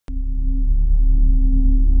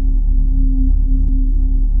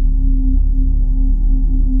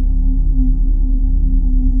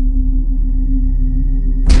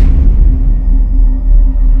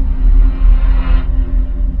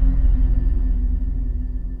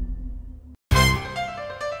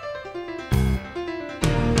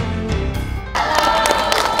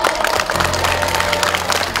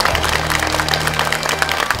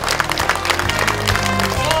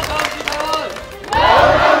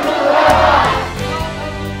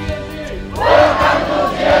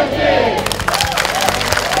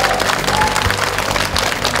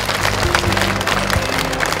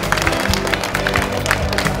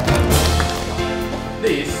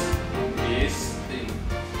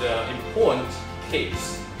important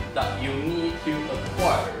case that you need to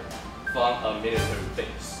acquire from a military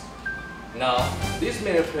base. Now, this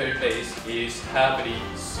military base is heavily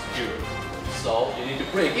secured, so you need to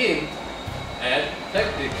break in and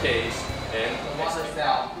take the case and the water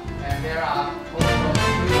cell. And there are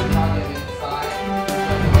multiple targets inside.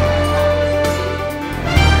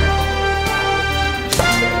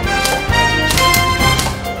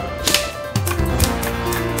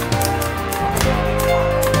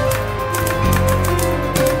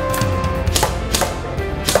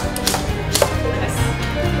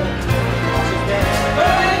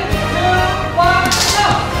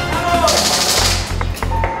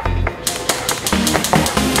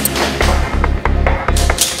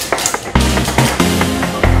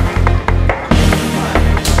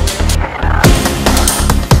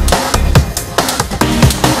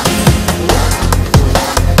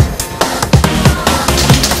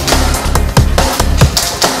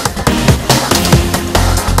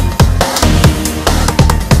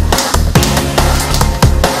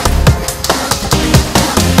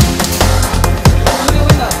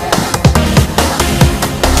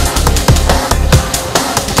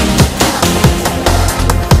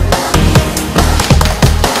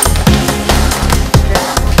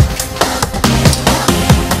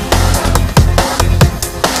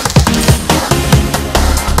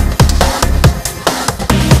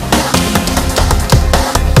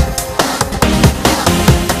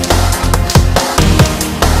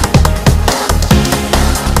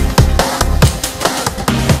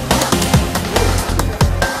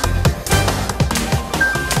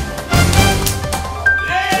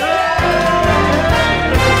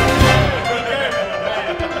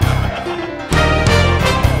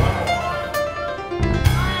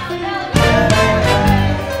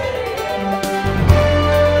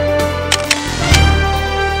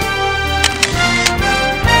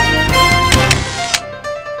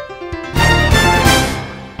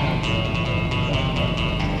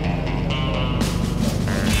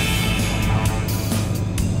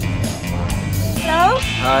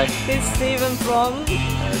 Hi. This is Stephen from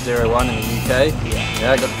 01 in the UK.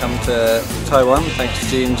 Yeah, I got to come to Taiwan thanks to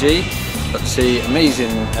G&G. Got to see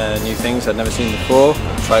amazing new things I'd never seen before.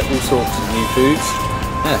 Tried all sorts of new foods.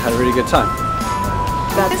 Yeah, had a really good time.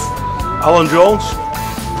 Alan Jones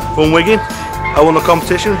from Wigan. I won the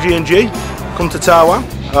competition with G&G. Come to Taiwan.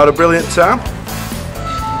 I had a brilliant time.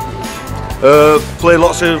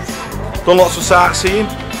 Done lots of sightseeing.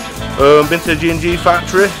 Been to the G&G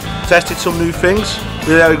factory. Tested some new things.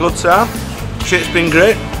 Really had a good time. Shit's been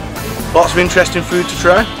great. Lots of interesting food to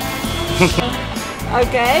try.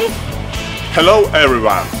 Okay. Hello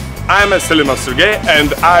everyone. I'm Selima Sergey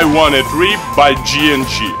and I won a trip by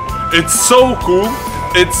G&G. It's so cool.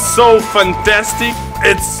 It's so fantastic.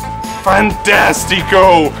 It's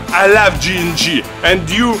fantastico. I love G&G and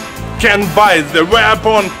you can buy the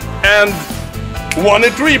weapon and won a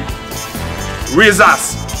trip with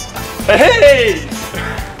us. Hey!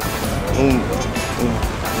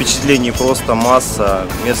 Впечатлений просто масса,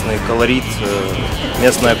 местный колорит,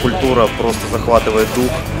 местная культура просто захватывает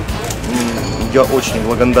дух. Я очень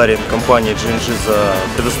благодарен компании G&G за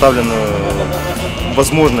предоставленную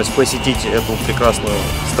возможность посетить эту прекрасную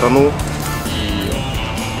страну.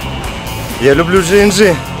 Я люблю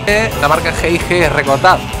G&G. La marca G&G es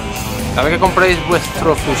recordad. Cada vez que compréis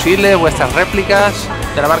vuestros fusiles, vuestras réplicas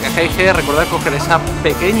de la marca G&G, recordad coger esa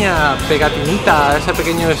pequeña pegatinita, ese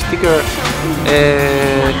pequeño sticker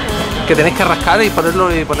que tenéis que rascar y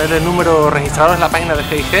ponerle el número registrado en la página de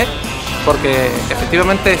G&G, porque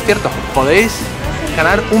efectivamente es cierto, podéis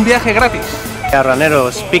ganar un viaje gratis.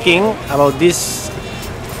 Ranero speaking about this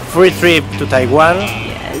free trip to Taiwan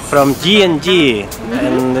from G&G,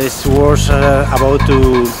 and this was about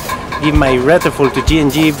to give my gratitude to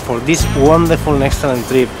G&G for this wonderful and excellent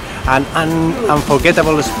trip and an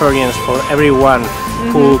unforgettable experience for everyone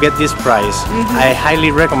who get this prize. I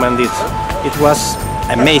highly recommend it. It was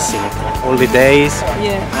amazing all the days,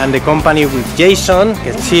 and the company with Jason,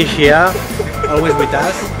 can see here, always with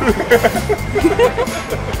us,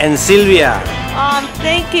 and Sylvia.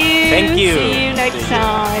 Thank you. Thank you. See you next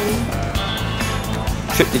time.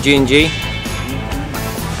 Trip to G&G.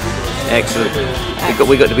 Excellent.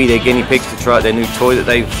 We got to be their guinea pigs to try out their new toy that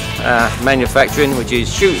they've manufacturing, which is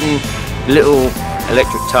shooting little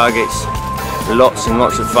electric targets. Lots and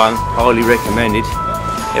lots of fun. Highly recommended.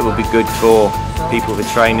 It will be good for people for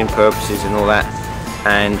training purposes and all that.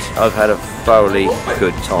 And I've had a thoroughly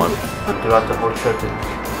good time. Throughout the whole trip, the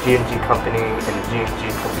G&G company and the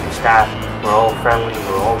G&G company staff were all friendly,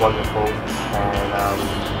 were all wonderful, and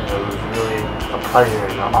it was really a pleasure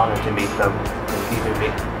and an honor to meet them, and even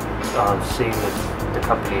seeing the the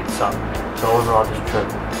company itself. So overall, this trip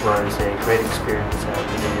was a great experience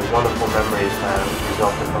and wonderful memories that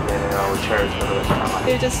resulted from it, and I will cherish for the rest of my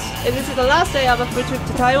life. This is the last day of a food trip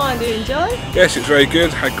to Taiwan. Do you enjoy? Yes, it's very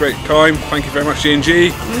good. Had a great time. Thank you very much,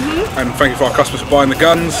 G&G, and thank you for our customers for buying the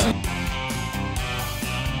guns.